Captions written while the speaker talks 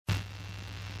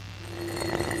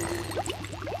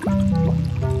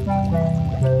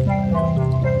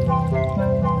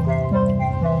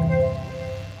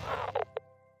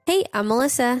I'm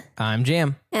Melissa. I'm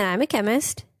Jam. And I'm a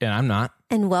chemist. And I'm not.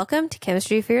 And welcome to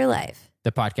Chemistry for Your Life,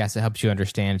 the podcast that helps you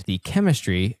understand the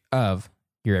chemistry of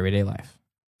your everyday life.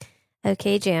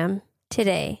 Okay, Jam.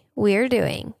 Today we are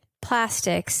doing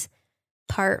plastics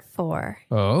part 4.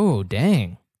 Oh,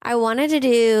 dang. I wanted to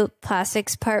do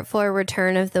plastics part 4,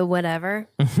 Return of the whatever,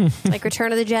 like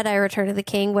Return of the Jedi, Return of the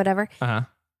King, whatever.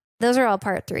 Those are all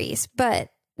part 3s,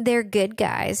 but they're good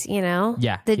guys, you know?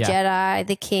 Yeah. The Jedi,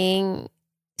 the King.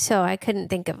 So I couldn't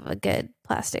think of a good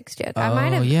plastics joke. I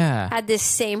might have had this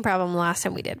same problem last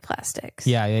time we did plastics.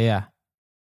 Yeah.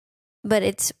 But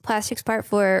it's plastics part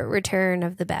 4, Return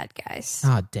of the Bad Guys.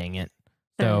 Oh, dang it.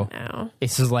 So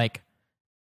this is like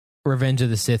Revenge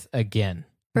of the Sith again.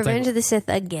 Revenge of the Sith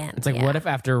again. It's like, what if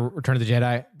after Return of the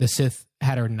Jedi, the Sith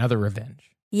had another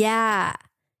revenge? Yeah,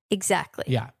 exactly.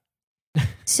 Yeah.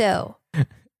 So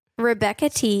Rebecca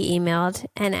T emailed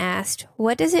and asked,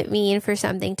 what does it mean for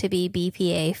something to be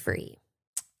BPA free?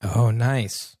 Oh,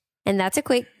 nice. And that's a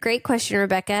great question,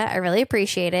 Rebecca. I really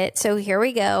appreciate it. So here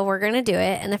we go. We're going to do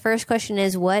it. And the first question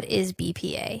is, what is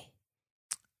BPA?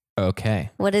 Okay.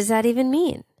 What does that even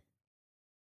mean?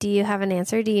 Do you have an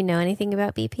answer? Do you know anything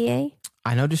about BPA?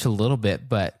 I know just a little bit,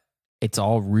 but it's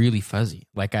all really fuzzy.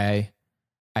 Like I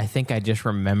think I just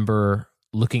remember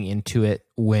looking into it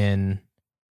when,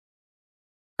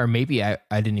 or maybe I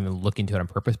didn't even look into it on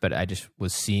purpose, but I just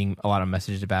was seeing a lot of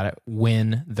messages about it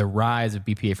when the rise of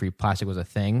BPA-free plastic was a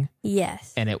thing.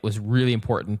 Yes. And it was really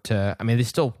important to, I mean, they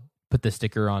still put the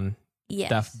sticker on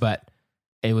stuff, but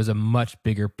it was a much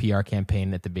bigger PR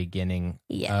campaign at the beginning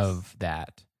of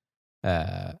that.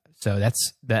 So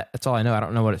that's all I know. I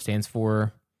don't know what it stands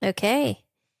for. Okay.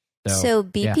 So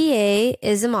BPA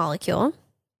is a molecule.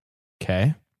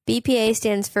 Okay. BPA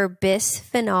stands for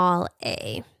bisphenol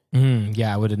A.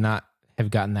 Yeah, I would not have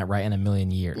gotten that right in a million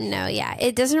years. No, yeah.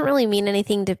 It doesn't really mean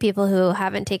anything to people who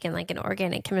haven't taken like an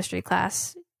organic chemistry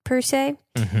class per se.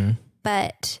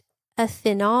 But a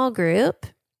phenol group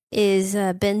is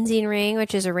a benzene ring,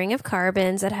 which is a ring of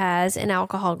carbons that has an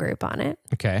alcohol group on it.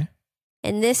 Okay.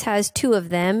 And this has 2 of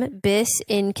them. Bis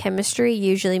in chemistry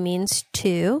usually means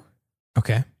 2.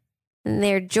 Okay. And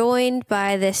they're joined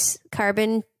by this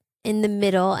carbon in the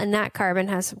middle, and that carbon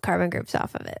has some carbon groups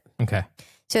off of it. Okay.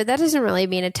 So that doesn't really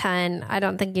mean a ton. I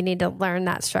don't think you need to learn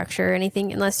that structure or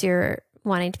anything unless you're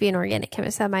wanting to be an organic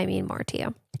chemist. That might mean more to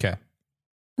you. Okay.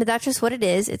 But that's just what it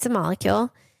is. It's a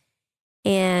molecule.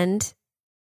 And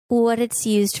what it's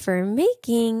used for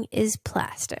making is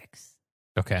plastics.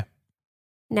 Okay.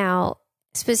 Now,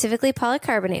 specifically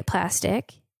polycarbonate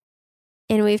plastic.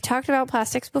 And we've talked about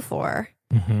plastics before.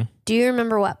 Do you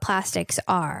remember what plastics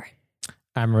are?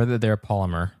 I remember that they're a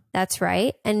polymer. That's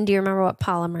right. And do you remember what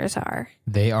polymers are?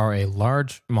 They are a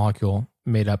large molecule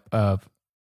made up of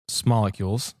small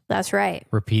molecules. That's right.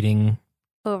 Repeating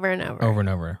over and over. Over and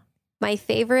over. My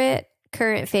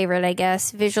current favorite, I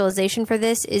guess, visualization for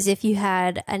this is if you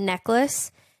had a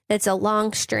necklace that's a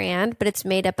long strand, but it's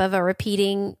made up of a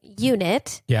repeating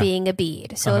unit being a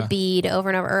bead. So a bead over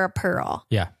and over, or a pearl.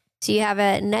 Yeah. So you have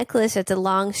a necklace that's a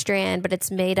long strand, but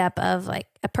it's made up of like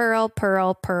a pearl,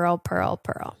 pearl, pearl, pearl,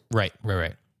 pearl. Right.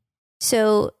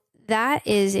 So that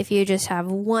is if you just have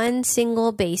one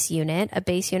single base unit. A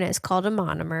base unit is called a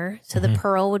monomer. So the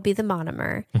pearl would be the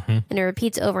monomer. And it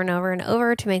repeats over and over and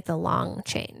over to make the long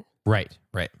chain. Right.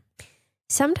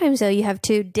 Sometimes, though, you have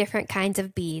 2 different kinds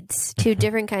of beads, 2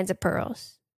 different kinds of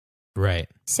pearls. Right.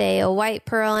 Say a white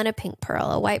pearl and a pink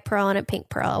pearl, a white pearl and a pink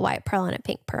pearl, a white pearl and a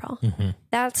pink pearl.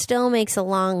 That still makes a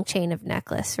long chain of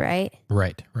necklace, right?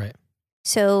 Right.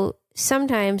 So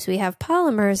sometimes we have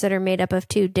polymers that are made up of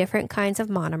 2 different kinds of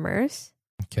monomers.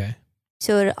 Okay.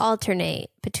 So it would alternate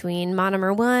between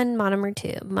monomer 1, monomer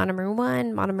 2, monomer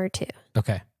 1, monomer 2.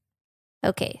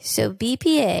 Okay, so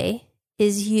BPA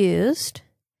is used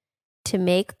to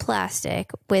make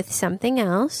plastic with something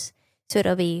else. So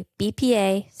it'll be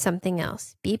BPA something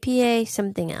else, BPA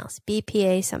something else,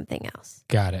 BPA something else.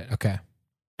 Got it. Okay.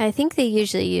 I think they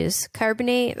usually use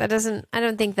carbonate. I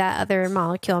don't think that other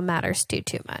molecule matters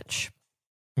too much.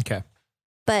 Okay.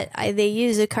 But they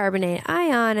use a carbonate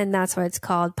ion, and that's why it's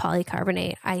called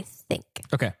polycarbonate, I think.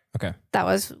 Okay. That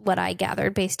was what I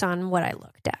gathered based on what I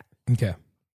looked at.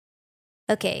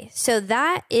 Okay, so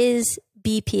that is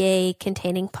BPA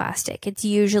containing plastic. It's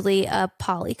usually a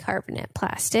polycarbonate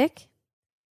plastic.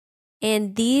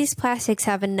 And these plastics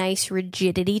have a nice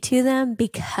rigidity to them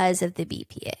because of the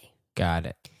BPA. Got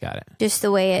it. Just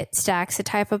the way it stacks, the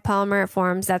type of polymer it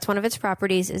forms, that's one of its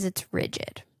properties, is it's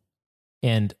rigid.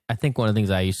 And I think one of the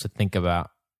things I used to think about,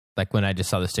 like when I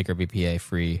just saw the sticker BPA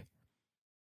free,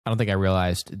 I don't think I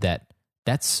realized that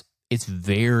it's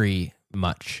very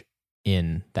much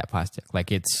in that plastic.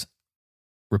 Like it's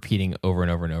repeating over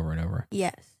and over and over and over.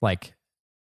 Yes. Like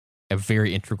a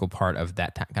very integral part of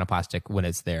that kind of plastic when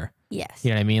it's there. Yes.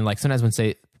 You know what I mean? Like sometimes when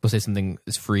people say something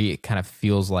is free, it kind of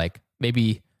feels like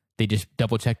maybe they just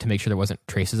double check to make sure there wasn't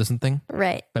traces of something.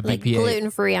 Right. But like BPA,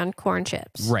 gluten-free on corn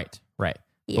chips. Right.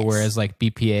 Yes. But whereas like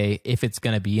BPA, if it's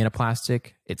going to be in a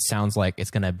plastic, it sounds like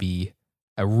it's going to be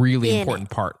a really important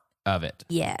part of it.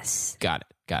 Yes. Got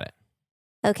it.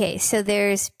 Okay, so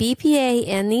there's BPA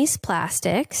in these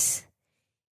plastics,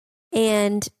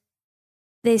 and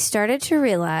they started to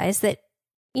realize that,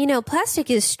 plastic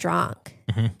is strong.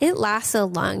 Mm-hmm. It lasts a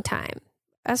long time.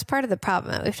 That's part of the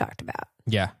problem that we've talked about.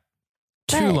 Yeah.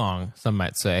 Too long, some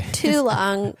might say. Too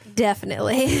long,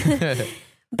 definitely.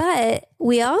 But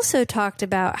we also talked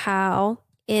about how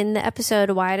in the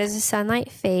episode, Why Does the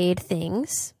Sunlight Fade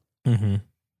Things,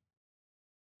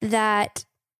 that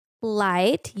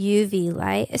light, UV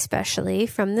light, especially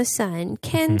from the sun,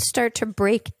 can start to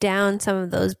break down some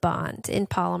of those bonds in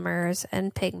polymers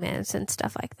and pigments and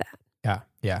stuff like that.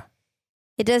 Yeah.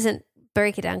 It doesn't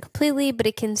break it down completely, but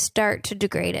it can start to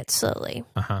degrade it slowly.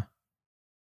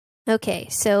 Okay,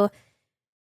 so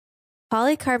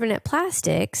polycarbonate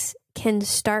plastics can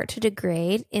start to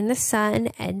degrade in the sun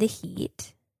and the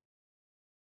heat.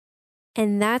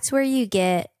 And that's where you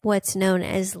get what's known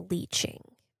as leaching.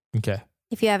 Okay.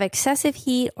 If you have excessive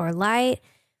heat or light,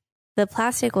 the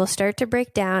plastic will start to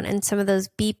break down, and some of those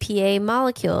BPA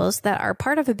molecules that are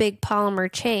part of a big polymer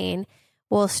chain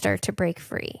will start to break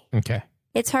free. Okay.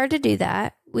 It's hard to do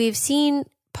that. We've seen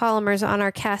polymers on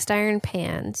our cast iron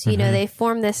pans. They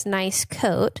form this nice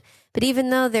coat, but even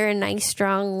though they're a nice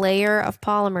strong layer of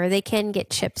polymer, they can get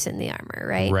chips in the armor,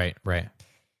 right? Right.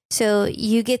 So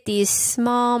you get these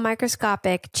small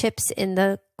microscopic chips in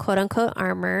the quote unquote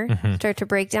armor, start to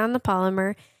break down the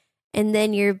polymer, and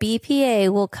then your BPA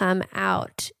will come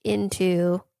out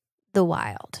into the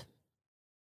wild.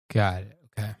 Got it.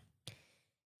 Okay.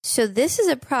 So this is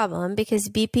a problem because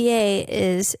BPA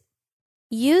is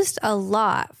used a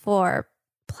lot for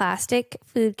plastic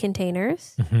food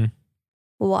containers,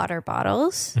 water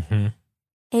bottles,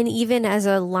 and even as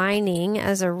a lining,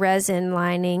 as a resin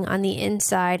lining on the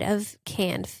inside of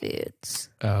canned foods.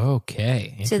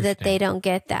 Okay. So that they don't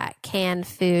get that canned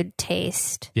food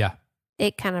taste. Yeah.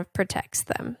 It kind of protects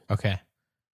them. Okay.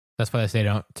 That's why they say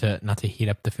not to heat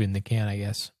up the food in the can, I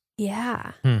guess.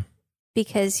 Yeah.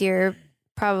 Because you're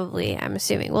probably, I'm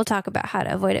assuming, we'll talk about how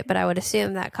to avoid it, but I would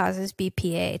assume that causes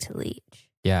BPA to leach.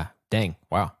 Yeah. Dang.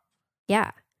 Wow.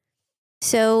 Yeah.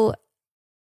 So,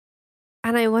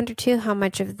 and I wonder too how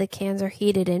much of the cans are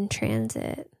heated in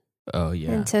transit. Oh,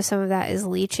 yeah. And so some of that is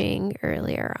leaching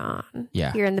earlier on.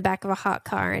 Yeah. You're in the back of a hot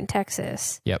car in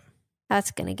Texas. Yep.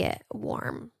 That's going to get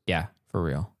warm. Yeah, for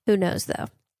real. Who knows though?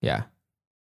 Yeah.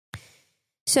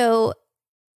 So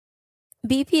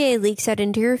BPA leaks out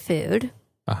into your food.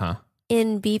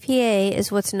 And BPA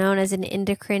is what's known as an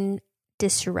endocrine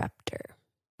disruptor.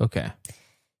 Okay.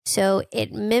 So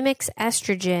it mimics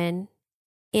estrogen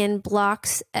and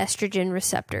blocks estrogen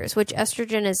receptors, which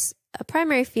estrogen is a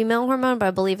primary female hormone, but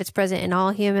I believe it's present in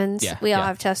all humans. Yeah, we all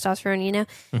have testosterone,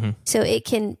 So it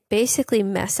can basically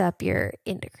mess up your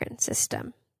endocrine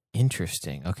system.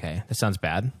 Interesting. Okay. That sounds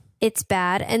bad. It's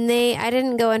bad. And I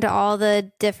didn't go into all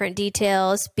the different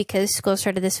details because school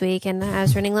started this week and I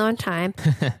was running low on time,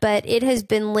 but it has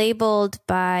been labeled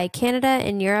by Canada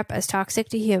and Europe as toxic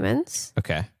to humans.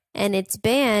 Okay. And it's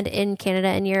banned in Canada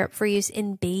and Europe for use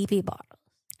in baby bottles.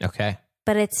 Okay.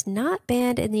 But it's not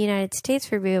banned in the United States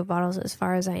for baby bottles as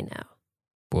far as I know.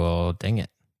 Well, dang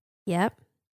it. Yep.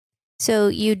 So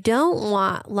you don't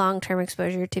want long-term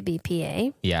exposure to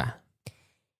BPA. Yeah.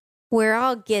 We're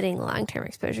all getting long-term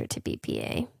exposure to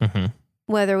BPA,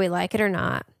 whether we like it or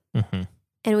not.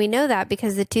 And we know that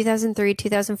because the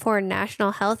 2003-2004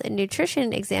 National Health and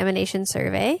Nutrition Examination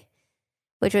Survey,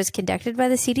 which was conducted by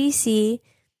the CDC,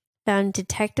 found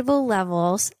detectable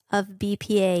levels of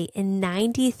BPA in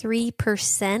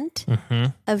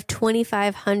 93% of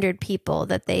 2,500 people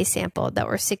that they sampled that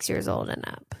were 6 years old and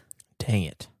up. Dang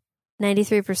it.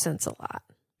 93% is a lot.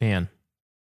 Man.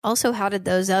 Also, how did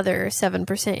those other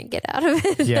 7% get out of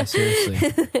it? Yeah,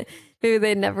 seriously. Maybe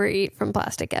they never eat from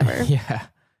plastic ever.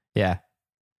 Yeah.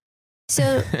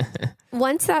 So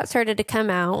once that started to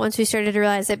come out, once we started to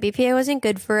realize that BPA wasn't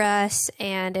good for us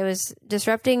and it was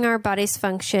disrupting our body's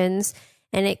functions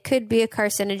and it could be a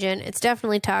carcinogen, it's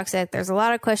definitely toxic. There's a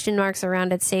lot of question marks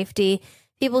around its safety.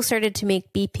 People started to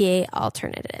make BPA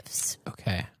alternatives.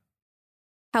 Okay.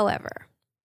 However,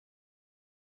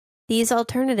 these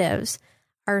alternatives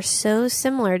are so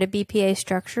similar to BPA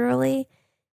structurally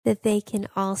that they can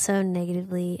also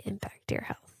negatively impact your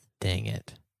health. Dang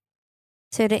it.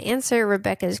 So to answer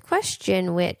Rebecca's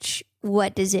question,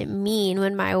 what does it mean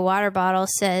when my water bottle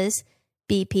says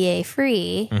BPA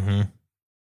free? Mm-hmm.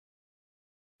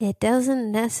 It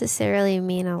doesn't necessarily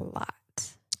mean a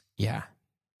lot. Yeah.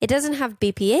 It doesn't have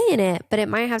BPA in it, but it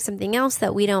might have something else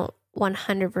that we don't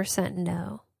 100%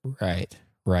 know. Right.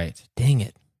 Dang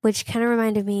it. Which kind of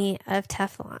reminded me of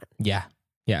Teflon. Yeah.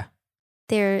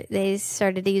 They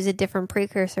started to use a different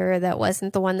precursor that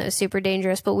wasn't the one that was super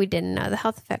dangerous, but we didn't know the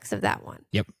health effects of that one.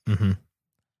 Yep. Mm-hmm.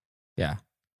 Yeah.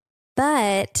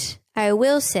 But I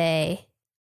will say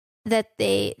that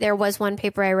there was one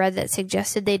paper I read that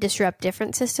suggested they disrupt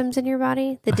different systems in your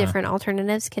body. The different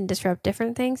alternatives can disrupt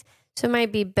different things. So it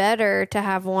might be better to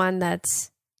have one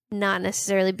that's not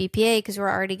necessarily BPA because we're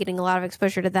already getting a lot of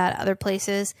exposure to that other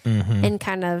places and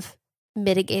kind of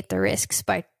mitigate the risks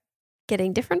by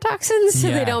getting different toxins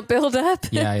so they don't build up.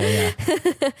 Yeah.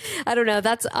 I don't know.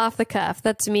 That's off the cuff.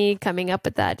 That's me coming up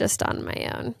with that just on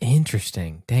my own.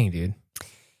 Interesting. Dang, dude.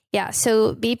 Yeah.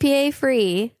 So BPA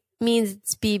free means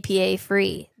it's BPA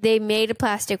free. They made a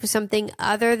plastic with something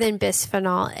other than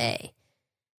bisphenol A,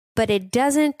 but it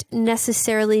doesn't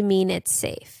necessarily mean it's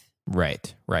safe.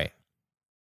 Right.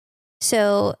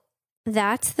 So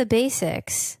that's the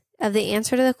basics of the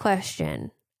answer to the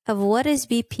question of what is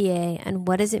BPA and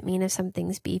what does it mean if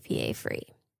something's BPA free.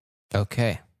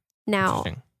 Okay. Now,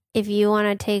 if you want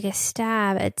to take a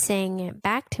stab at saying it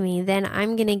back to me, then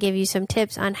I'm going to give you some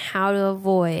tips on how to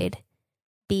avoid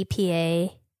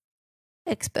BPA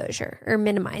exposure or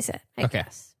minimize it, I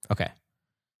guess. Okay.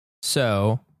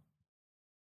 So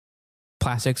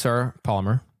plastics are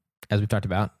polymer, as we talked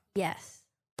about. Yes.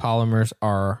 Polymers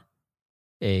are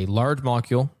a large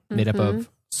molecule made up of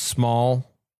small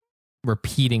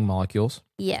repeating molecules.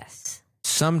 Yes.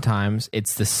 Sometimes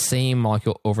it's the same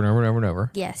molecule over and over and over and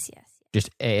over. Yes.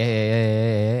 Just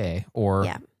A, or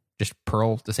just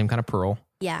pearl, the same kind of pearl.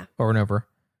 Yeah. Over and over.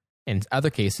 In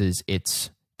other cases,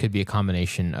 could be a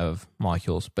combination of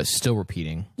molecules, but still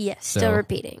repeating. Yes, still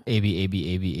repeating.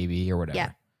 AB, or whatever.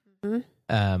 Yeah.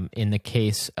 Mm-hmm. In the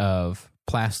case of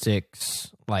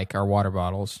plastics, like our water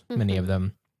bottles, many of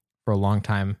them for a long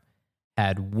time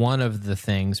had one of the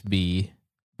things be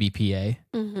BPA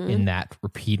in that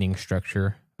repeating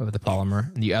structure of the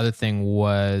polymer. And the other thing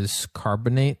was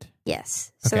carbonate.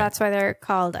 Yes. So that's why they're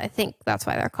called, I think that's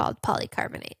why they're called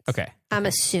polycarbonates. Okay. I'm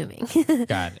assuming.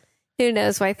 Got it. Who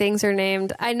knows why things are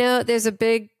named? I know there's a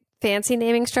big fancy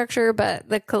naming structure, but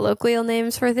the colloquial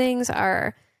names for things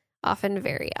are often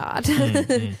very odd.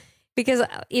 Because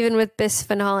even with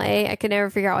bisphenol A, I could never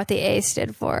figure out what the A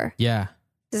stood for. Yeah.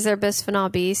 Is there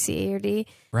bisphenol B, C, or D?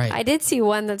 Right. I did see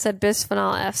one that said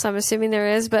bisphenol F, so I'm assuming there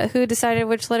is, but who decided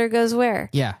which letter goes where?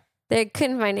 Yeah. They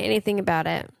couldn't find anything about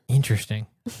it. Interesting.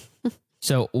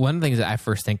 So one of the things that I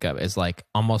first think of is like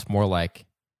almost more like,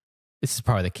 this is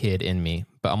probably the kid in me,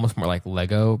 but almost more like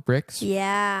Lego bricks.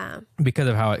 Yeah. Because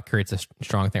of how it creates a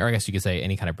strong thing. Or I guess you could say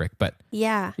any kind of brick, but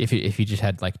yeah, if you just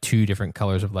had like two different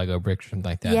colors of Lego bricks or something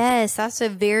like that. Yes, that's a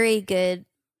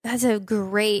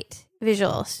great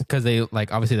visual. Because they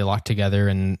obviously they lock together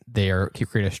and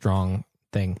create a strong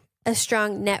thing. A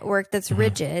strong network that's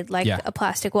rigid, like a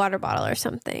plastic water bottle or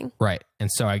something. Right.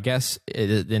 And so I guess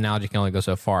the analogy can only go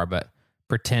so far, but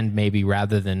pretend maybe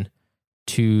rather than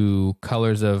two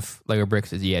colors of Lego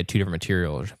bricks is you had two different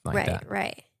materials or something like that.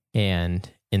 Right. And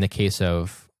in the case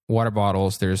of water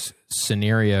bottles, there's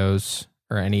scenarios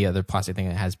or any other plastic thing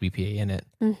that has BPA in it.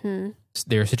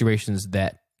 There are situations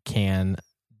that can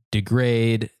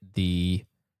degrade the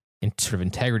sort of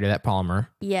integrity of that polymer.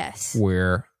 Yes.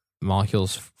 Where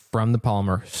molecules from the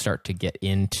polymer start to get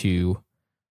into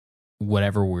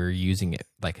whatever we're using it.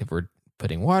 Like if we're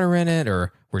putting water in it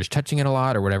or we're just touching it a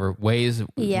lot or whatever ways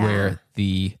where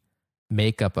the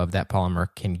makeup of that polymer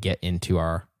can get into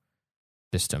our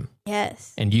system.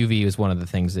 Yes. And UV is one of the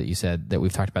things that you said that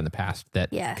we've talked about in the past that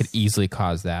could easily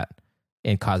cause that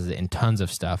and causes it in tons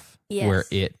of stuff where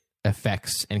it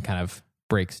affects and kind of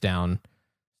breaks down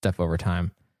stuff over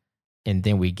time. And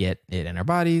then we get it in our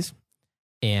bodies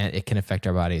and it can affect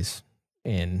our bodies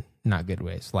in not good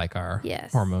ways, like our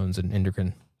hormones and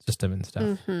endocrine system and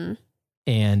stuff.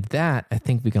 And that, I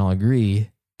think we can all agree,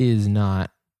 is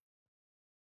not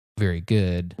very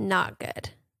good. Not good.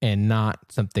 And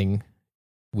not something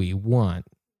we want.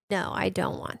 No, I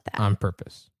don't want that. On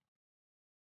purpose.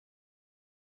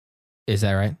 Is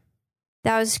that right?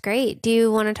 That was great. Do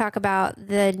you want to talk about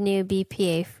the new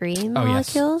BPA-free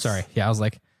molecules? Oh, yes. Sorry. Yeah, I was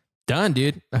like, done,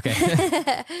 dude.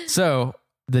 Okay. So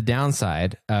the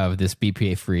downside of this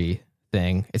BPA-free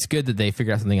thing, it's good that they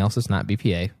figured out something else that's not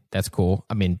BPA. That's cool.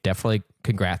 I mean, definitely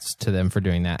congrats to them for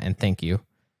doing that, and thank you.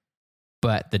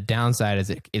 But the downside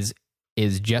is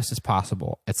is just as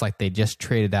possible. It's like they just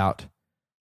traded out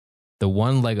the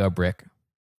one Lego brick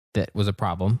that was a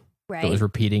problem. Right. That was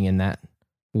repeating in that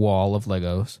wall of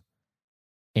Legos.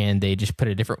 And they just put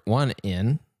a different one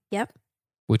in. Yep.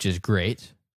 Which is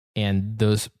great. And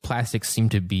those plastics seem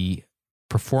to be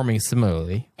performing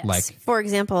similarly. Yes. Like, for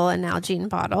example, an Nalgene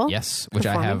bottle. Yes, which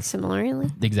I have similarly.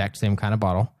 The exact same kind of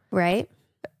bottle. Right.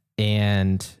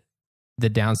 And the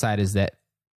downside is that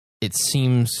it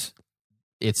seems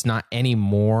it's not any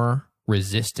more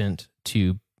resistant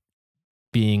to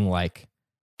being like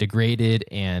degraded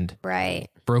and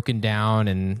broken down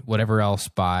and whatever else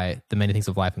by the many things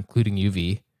of life, including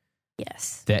UV.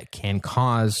 Yes. That can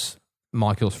cause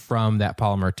molecules from that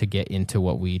polymer to get into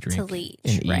what we drink to leach,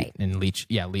 and eat and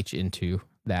leach into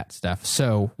that stuff.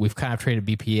 So we've kind of traded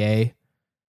BPA,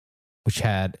 which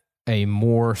had a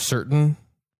more certain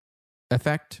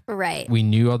effect. Right. We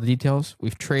knew all the details.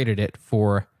 We've traded it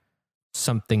for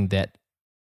something that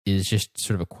is just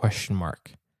sort of a question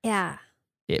mark. Yeah.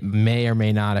 It may or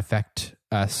may not affect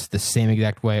us the same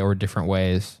exact way or different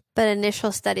ways. But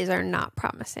initial studies are not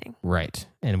promising. Right.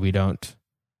 And we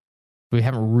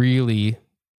haven't really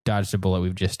dodged a bullet.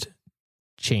 We've just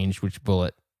changed which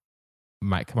bullet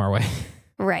might come our way.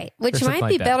 Right. Which might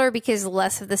be better because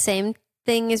less of the same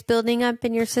thing is building up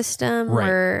in your system,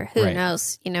 or who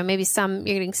knows, maybe you're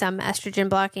getting some estrogen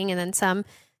blocking and then some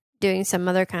doing some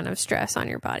other kind of stress on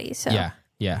your body. So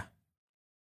yeah.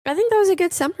 I think that was a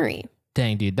good summary.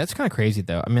 Dang, dude. That's kind of crazy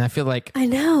though. I mean, I feel like I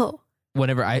know.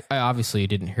 Whenever I obviously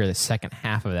didn't hear the second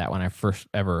half of that when I first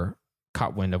ever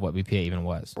caught wind of what BPA even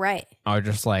was. Right. I was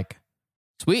just like,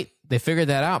 sweet. They figured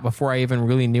that out before I even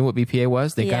really knew what BPA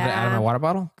was. They got it out of my water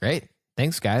bottle. Great.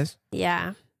 Thanks, guys.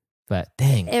 Yeah. But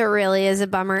dang. It really is a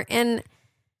bummer. And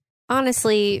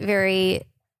honestly,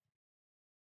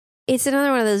 it's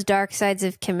another one of those dark sides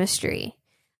of chemistry.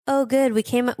 Oh, good. We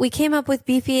came up with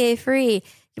BPA free.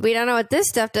 We don't know what this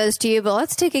stuff does to you, but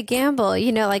let's take a gamble.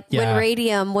 When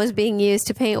radium was being used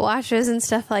to paint washes and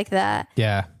stuff like that.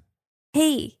 Yeah.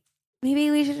 Hey,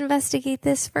 maybe we should investigate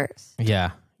this first.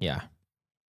 Yeah.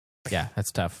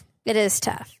 That's tough. It is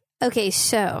tough. Okay,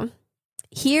 so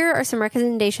here are some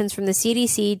recommendations from the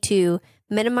CDC to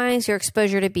minimize your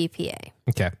exposure to BPA.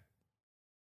 Okay.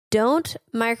 Don't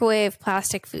microwave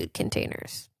plastic food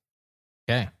containers.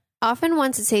 Okay. Often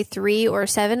ones that say 3 or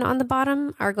 7 on the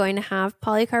bottom are going to have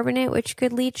polycarbonate, which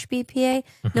could leach BPA.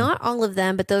 Mm-hmm. Not all of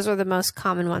them, but those are the most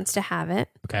common ones to have it.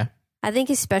 Okay. I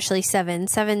think especially 7.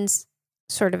 7's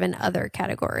sort of an other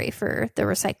category for the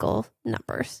recycle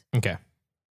numbers. Okay.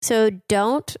 So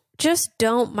don't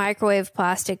microwave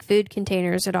plastic food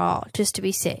containers at all, just to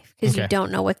be safe, because you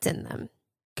don't know what's in them.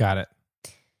 Got it.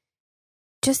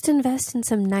 Just invest in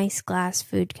some nice glass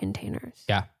food containers.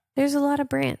 Yeah. There's a lot of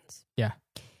brands. Yeah.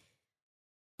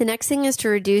 The next thing is to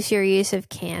reduce your use of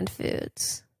canned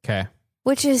foods. Okay.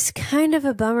 Which is kind of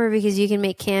a bummer because you can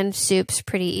make canned soups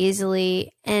pretty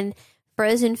easily. And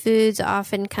frozen foods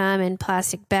often come in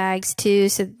plastic bags too.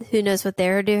 So who knows what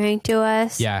they're doing to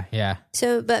us. Yeah.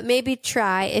 So, but maybe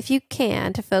try, if you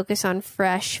can, to focus on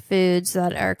fresh foods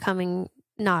that are coming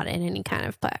not in any kind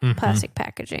of plastic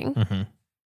packaging. Mm-hmm.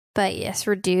 But yes,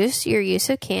 reduce your use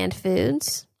of canned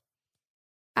foods.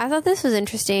 I thought this was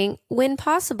interesting. When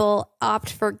possible,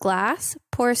 opt for glass,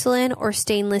 porcelain, or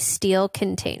stainless steel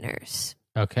containers.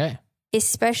 Okay.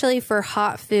 Especially for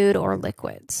hot food or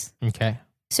liquids. Okay.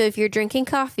 So if you're drinking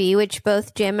coffee, which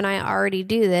both Jim and I already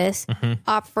do this,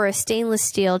 opt for a stainless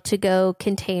steel to-go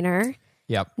container.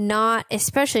 Yep.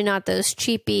 Especially not those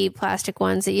cheapy plastic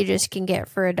ones that you just can get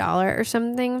for $1 or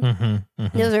something.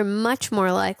 Those are much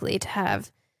more likely to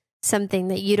have something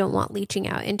that you don't want leaching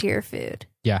out into your food.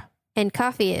 Yeah. And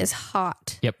coffee is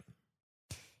hot. Yep.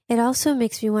 It also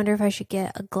makes me wonder if I should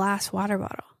get a glass water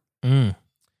bottle.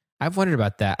 I've wondered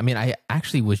about that. I mean, I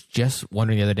actually was just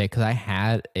wondering the other day because I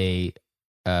had a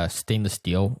stainless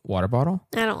steel water bottle.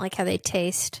 I don't like how they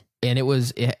taste. And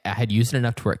I had used it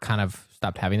enough to where it kind of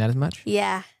stopped having that as much.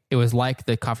 Yeah. It was like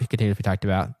the coffee containers we talked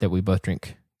about that we both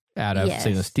drink out of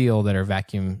stainless steel that are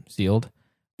vacuum sealed.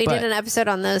 We did an episode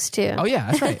on those too. Oh,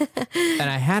 yeah, that's right. And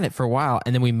I had it for a while,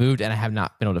 and then we moved, and I have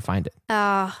not been able to find it.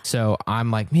 Oh. So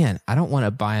I'm like, man, I don't want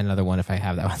to buy another one if I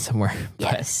have that one somewhere.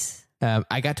 Yes. But,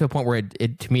 I got to a point where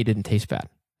it to me, it didn't taste bad.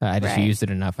 I just used it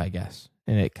enough, I guess,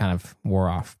 and it kind of wore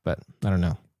off, but I don't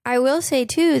know. I will say,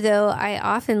 too, though, I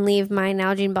often leave my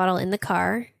Nalgene bottle in the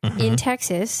car in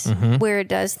Texas, where it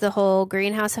does the whole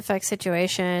greenhouse effect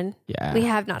situation. Yeah. We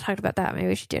have not talked about that. Maybe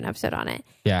we should do an episode on it.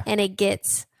 Yeah. And it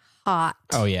gets hot.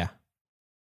 Oh, yeah.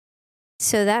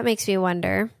 So that makes me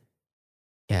wonder.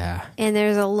 Yeah. And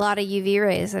there's a lot of UV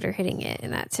rays that are hitting it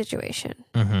in that situation.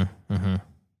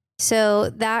 So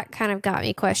that kind of got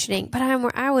me questioning. But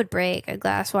I would break a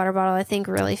glass water bottle, I think,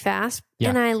 really fast. Yeah.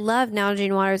 And I love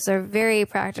Nalgene waters. They're very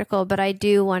practical, but I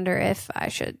do wonder if I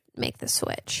should make the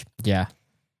switch. Yeah.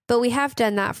 But we have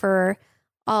done that for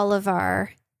all of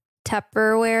our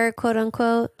Tupperware, quote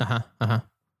unquote.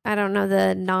 I don't know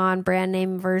the non-brand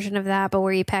name version of that, but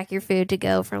where you pack your food to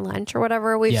go for lunch or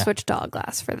whatever, we've switched to all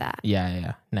glass for that.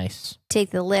 Yeah. Nice.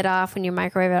 Take the lid off when you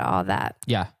microwave it, all that.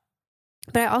 Yeah.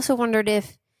 But I also wondered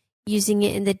if using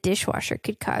it in the dishwasher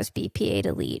could cause BPA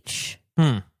to leach.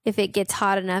 If it gets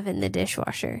hot enough in the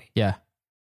dishwasher. Yeah.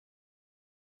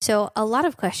 So a lot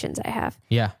of questions I have.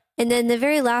 Yeah. And then the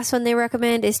very last one they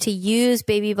recommend is to use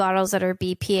baby bottles that are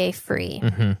BPA free.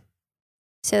 Mm-hmm.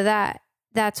 So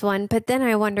that's one. But then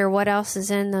I wonder what else is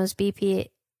in those BPA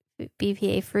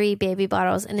free baby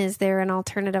bottles, and is there an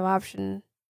alternative option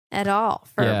at all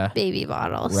for baby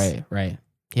bottles? Right.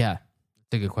 Yeah,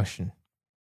 that's a good question.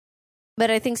 But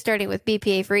I think starting with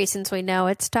BPA free, since we know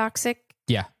it's toxic,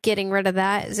 getting rid of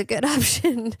that is a good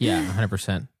option. Yeah,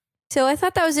 100%. So I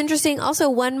thought that was interesting. Also,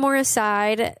 one more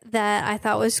aside that I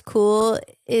thought was cool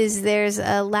is there's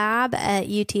a lab at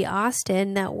UT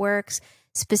Austin that works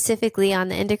specifically on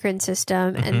the endocrine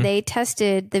system, and they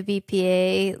tested the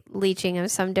BPA leaching of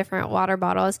some different water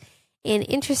bottles. And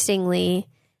interestingly,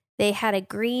 they had a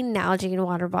green Nalgene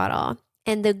water bottle,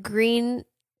 and the green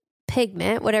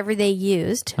pigment, whatever they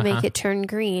used to make it turn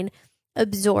green,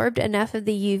 absorbed enough of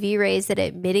the UV rays that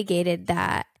it mitigated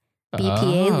that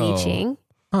BPA leaching.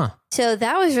 So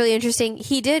that was really interesting.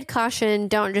 He did caution,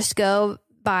 don't just go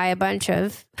buy a bunch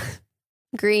of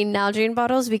green Nalgene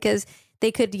bottles because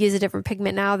they could use a different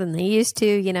pigment now than they used to,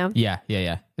 you know? Yeah.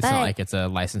 It's not like it's a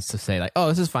license to say like, oh,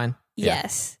 this is fine.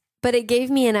 Yes. But it gave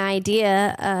me an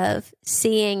idea of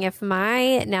seeing if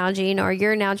my Nalgene or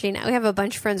your Nalgene, we have a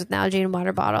bunch of friends with Nalgene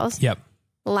water bottles. Yep.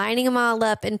 Lining them all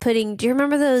up and putting, do you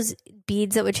remember those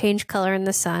beads that would change color in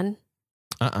the sun?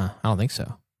 I don't think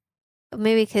so.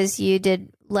 Maybe because you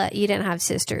didn't have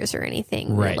sisters or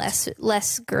anything. Right.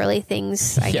 Less girly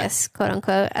things, I guess, quote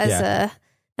unquote,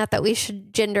 not that we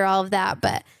should gender all of that,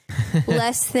 but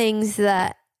less things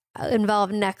that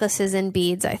involve necklaces and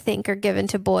beads, I think, are given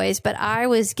to boys. But I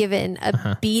was given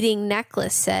a beading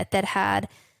necklace set that had,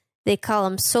 they call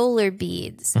them solar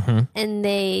beads, and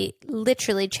they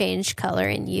literally changed color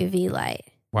in UV light.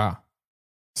 Wow.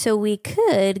 So we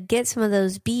could get some of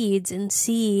those beads and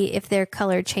see if their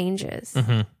color changes.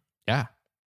 Yeah.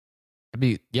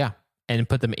 And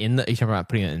put them in the, you're talking about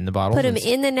putting it in the bottle? Put them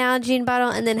in the Nalgene bottle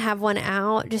and then have one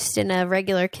out just in a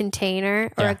regular container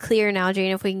or a clear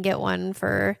Nalgene if we can get one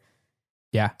for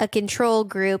a control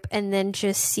group, and then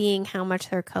just seeing how much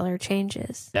their color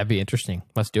changes. That'd be interesting.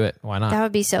 Let's do it. Why not? That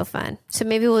would be so fun. So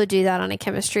maybe we'll do that on a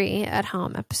chemistry at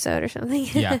home episode or something.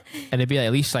 Yeah. And it'd be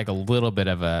at least like a little bit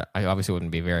of a, I obviously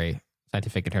wouldn't be very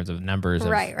scientific in terms of numbers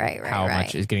of how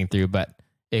much is getting through, but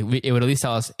it would at least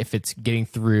tell us if it's getting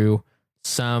through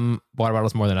some water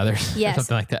bottles more than others. Yes.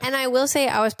 Something like that. And I will say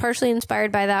I was partially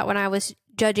inspired by that when I was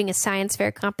judging a science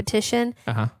fair competition,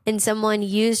 and someone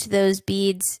used those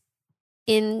beads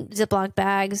in Ziploc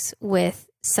bags with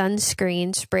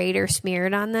sunscreen sprayed or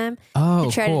smeared on them to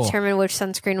try to determine which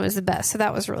sunscreen was the best. So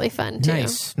that was really fun too.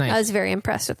 Nice. I was very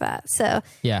impressed with that. So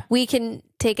we can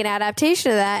take an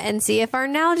adaptation of that and see if our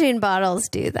Nalgene bottles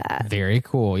do that. Very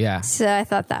cool. Yeah. So I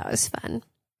thought that was fun.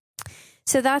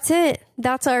 So that's it.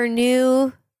 That's our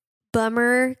new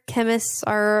bummer. Chemists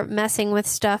are messing with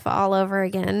stuff all over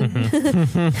again.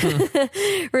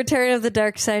 Return of the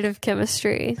dark side of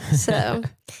chemistry. So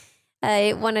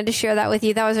I wanted to share that with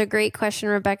you. That was a great question,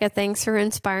 Rebecca. Thanks for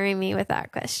inspiring me with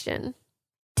that question.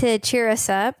 To cheer us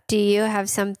up, do you have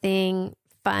something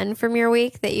fun from your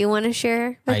week that you want to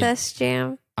share with us,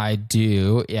 Jam? I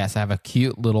do. Yes, I have a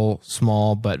cute little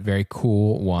small but very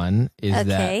cool one. Is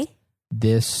that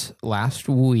this last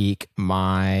week,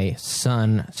 my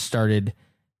son started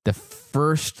the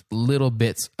first little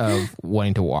bits of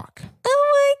wanting to walk.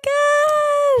 Oh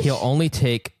my gosh. He'll only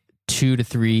take 2 to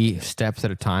 3 steps at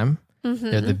a time.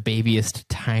 They're the babiest,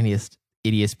 tiniest,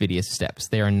 ittiest, bittiest steps.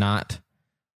 They are not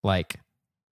like,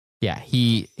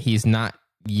 he's not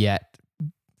yet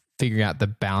figuring out the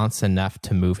balance enough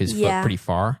to move his foot pretty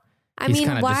far. I mean,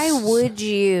 why would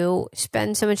you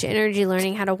spend so much energy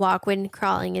learning how to walk when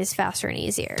crawling is faster and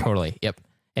easier? Totally. Yep.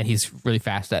 And he's really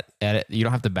fast at it. You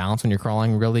don't have to balance when you're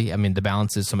crawling, really. I mean, the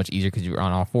balance is so much easier because you're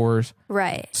on all fours.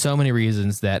 Right. So many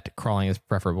reasons that crawling is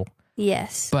preferable.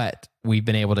 Yes. But we've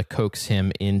been able to coax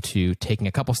him into taking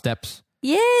a couple steps.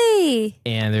 Yay!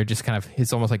 And they're just kind of,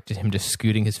 it's almost like him just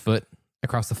scooting his foot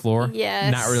across the floor.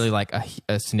 Yes. Not really like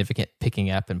a significant picking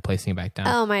up and placing it back down.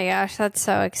 Oh my gosh, that's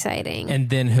so exciting. And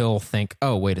then he'll think,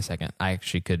 oh, wait a second. I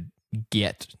actually could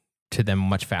get to them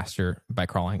much faster by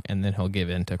crawling. And then he'll give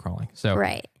in to crawling. So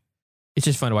right. It's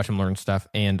just fun to watch him learn stuff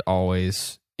and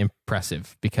always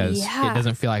impressive because it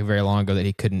doesn't feel like very long ago that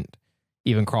he couldn't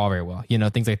even crawl very well. You know,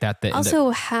 things like that. Also,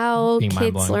 how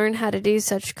kids learn how to do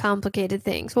such complicated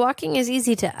things. Walking is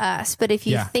easy to us, but if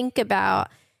you think about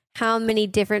how many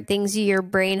different things your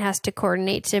brain has to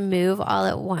coordinate to move all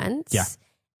at once,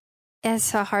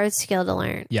 it's a hard skill to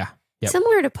learn. Yeah. Yep.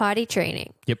 Similar to potty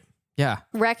training. Yep. Yeah.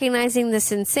 Recognizing the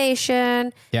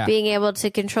sensation, being able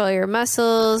to control your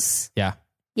muscles. Yeah.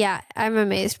 Yeah, I'm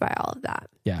amazed by all of that.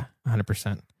 Yeah,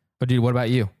 100%. But dude, what about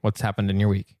you? What's happened in your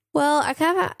week? Well, I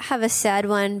kind of have a sad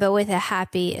one, but with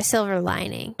a silver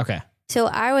lining. Okay. So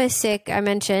I was sick, I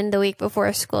mentioned, the week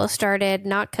before school started,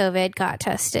 not COVID, got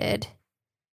tested.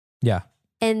 Yeah.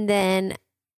 And then,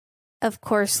 of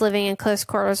course, living in close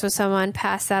quarters with someone,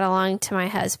 passed that along to my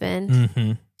husband.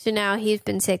 Mm-hmm. So now he's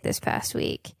been sick this past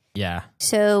week. Yeah.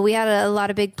 So we had a lot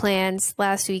of big plans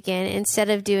last weekend. Instead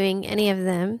of doing any of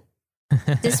them,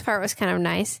 this part was kind of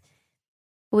nice.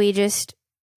 We just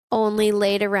only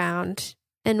laid around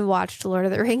and watched Lord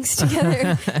of the Rings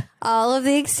together. All of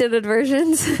the extended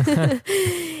versions.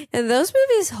 And those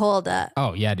movies hold up.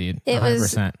 Oh, yeah, dude. 100%. It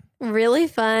was really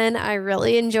fun. I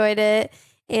really enjoyed it.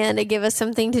 And it gave us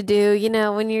something to do, you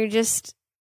know, when you're just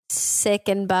sick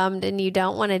and bummed and you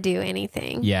don't want to do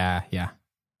anything. Yeah, yeah.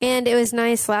 And it was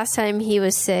nice. Last time he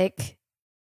was sick,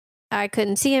 I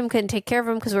couldn't see him, couldn't take care of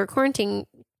him because we're quarantining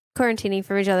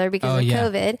from each other because of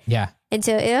COVID. Yeah. And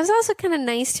so it was also kind of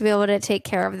nice to be able to take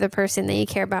care of the person that you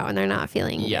care about when they're not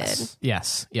feeling good.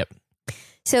 Yes. Yep.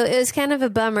 So it was kind of a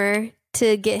bummer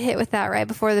to get hit with that right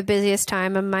before the busiest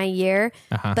time of my year.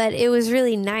 But it was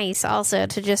really nice also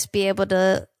to just be able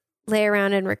to lay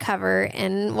around and recover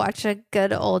and watch a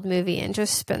good old movie and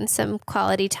just spend some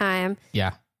quality time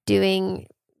doing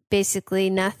basically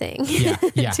nothing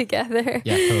together.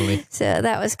 Yeah, totally. So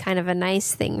that was kind of a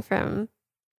nice thing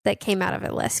that came out of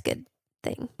a less good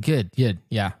thing. Good.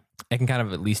 Yeah. It can kind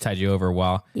of at least tide you over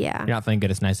while you're not feeling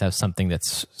good. It's nice to have something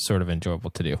that's sort of enjoyable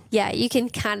to do. Yeah, you can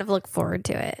kind of look forward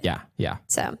to it. Yeah.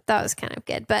 So that was kind of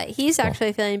good. But he's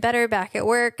actually feeling better back at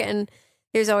work. And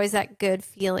there's always that good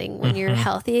feeling when you're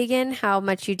healthy again, how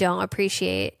much you don't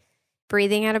appreciate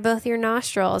breathing out of both your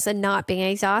nostrils and not being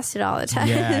exhausted all the time.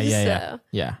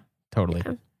 Yeah, totally.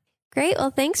 Yeah. Great. Well,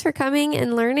 thanks for coming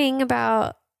and learning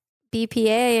about BPA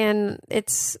and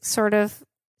its sort of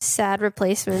sad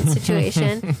replacement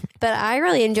situation. But I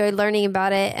really enjoyed learning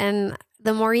about it. And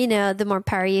the more you know, the more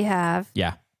power you have.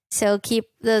 Yeah. So keep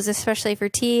those, especially for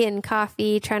tea and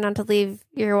coffee. Try not to leave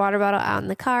your water bottle out in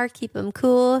the car. Keep them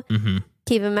cool.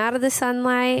 Keep them out of the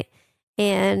sunlight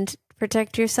and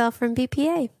protect yourself from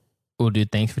BPA. Well,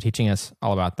 dude, thanks for teaching us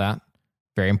all about that.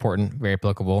 Very important, very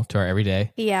applicable to our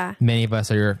everyday. Yeah. Many of us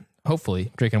are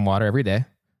hopefully drinking water every day.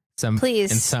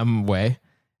 Please. In some way.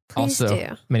 Please also,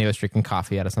 do. Many of us drinking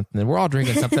coffee out of something. We're all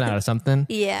drinking something out of something.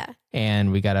 Yeah.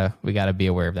 And we gotta be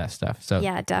aware of that stuff. So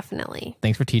yeah, definitely.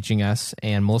 Thanks for teaching us.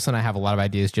 And Melissa and I have a lot of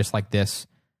ideas just like this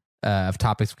of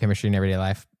topics of chemistry in everyday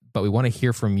life. But we want to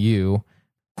hear from you.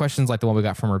 Questions like the one we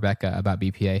got from Rebecca about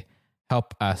BPA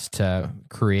help us to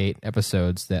create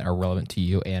episodes that are relevant to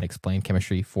you and explain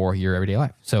chemistry for your everyday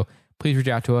life. So please reach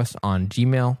out to us on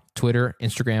Gmail, Twitter,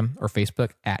 Instagram, or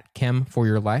Facebook at Chem for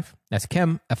Your Life. That's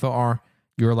Chem, F-O-R,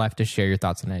 Your Life, to share your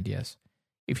thoughts and ideas.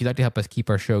 If you'd like to help us keep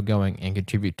our show going and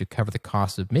contribute to cover the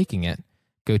cost of making it,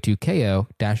 go to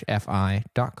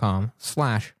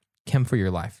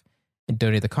ko-fi.com/chemforyourlife and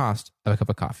donate the cost of a cup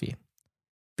of coffee.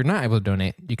 If you're not able to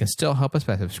donate, you can still help us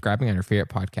by subscribing on your favorite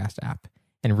podcast app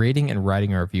and rating and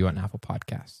writing a review on Apple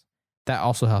Podcasts. That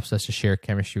also helps us to share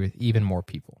chemistry with even more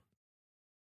people.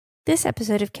 This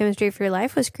episode of Chemistry for Your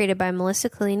Life was created by Melissa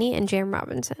Collini and Jam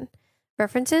Robinson.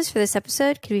 References for this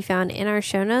episode can be found in our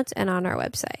show notes and on our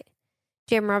website.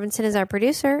 Jam Robinson is our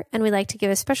producer, and we'd like to give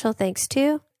a special thanks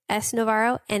to S.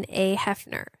 Navarro and A.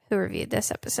 Hefner, who reviewed this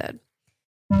episode.